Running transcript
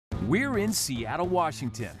We're in Seattle,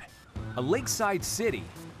 Washington, a lakeside city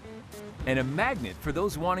and a magnet for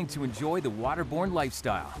those wanting to enjoy the waterborne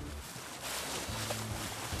lifestyle.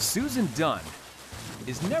 Susan Dunn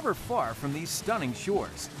is never far from these stunning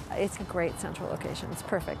shores. It's a great central location. It's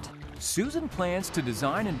perfect. Susan plans to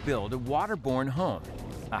design and build a waterborne home,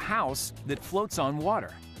 a house that floats on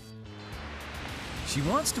water. She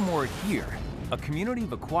wants to moor it here, a community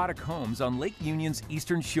of aquatic homes on Lake Union's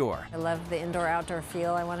eastern shore. I love the indoor-outdoor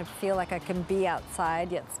feel. I want to feel like I can be outside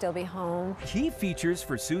yet still be home. Key features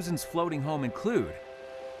for Susan's floating home include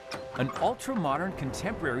an ultra-modern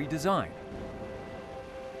contemporary design,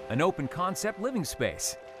 an open concept living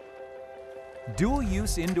space,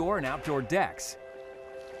 dual-use indoor and outdoor decks,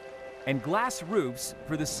 and glass roofs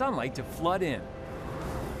for the sunlight to flood in.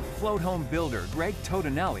 Float home builder Greg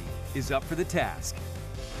Totonelli is up for the task.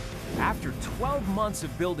 After 12 months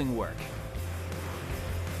of building work,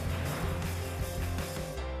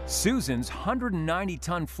 Susan's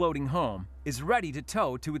 190-ton floating home is ready to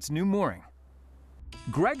tow to its new mooring.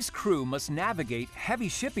 Greg's crew must navigate heavy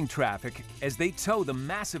shipping traffic as they tow the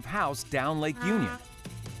massive house down Lake Union,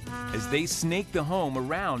 as they snake the home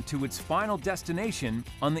around to its final destination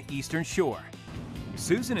on the eastern shore.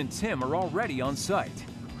 Susan and Tim are already on site,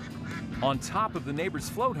 on top of the neighbor's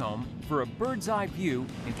float home for a bird's eye view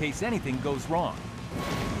in case anything goes wrong.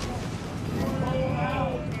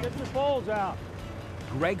 Get your poles out.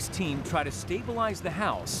 Greg's team try to stabilize the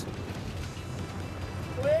house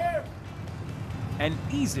Clear. and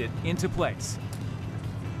ease it into place.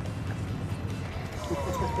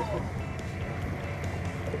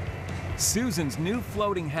 Susan's new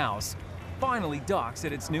floating house finally docks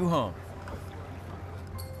at its new home.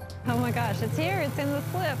 Oh my gosh, it's here. It's in the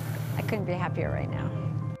slip. I couldn't be happier right now.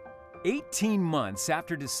 18 months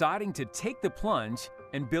after deciding to take the plunge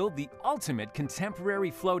and build the ultimate contemporary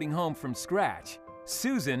floating home from scratch,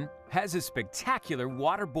 Susan has a spectacular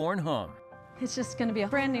waterborne home. It's just going to be a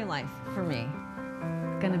brand new life for me.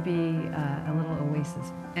 It's going to be a little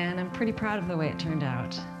oasis, and I'm pretty proud of the way it turned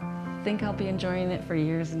out. I think I'll be enjoying it for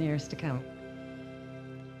years and years to come.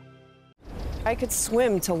 I could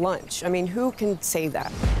swim to lunch. I mean, who can say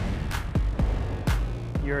that?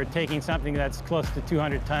 You're taking something that's close to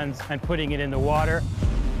 200 tons and putting it in the water.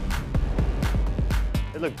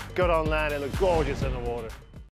 It looked good on land, it looked gorgeous in the water.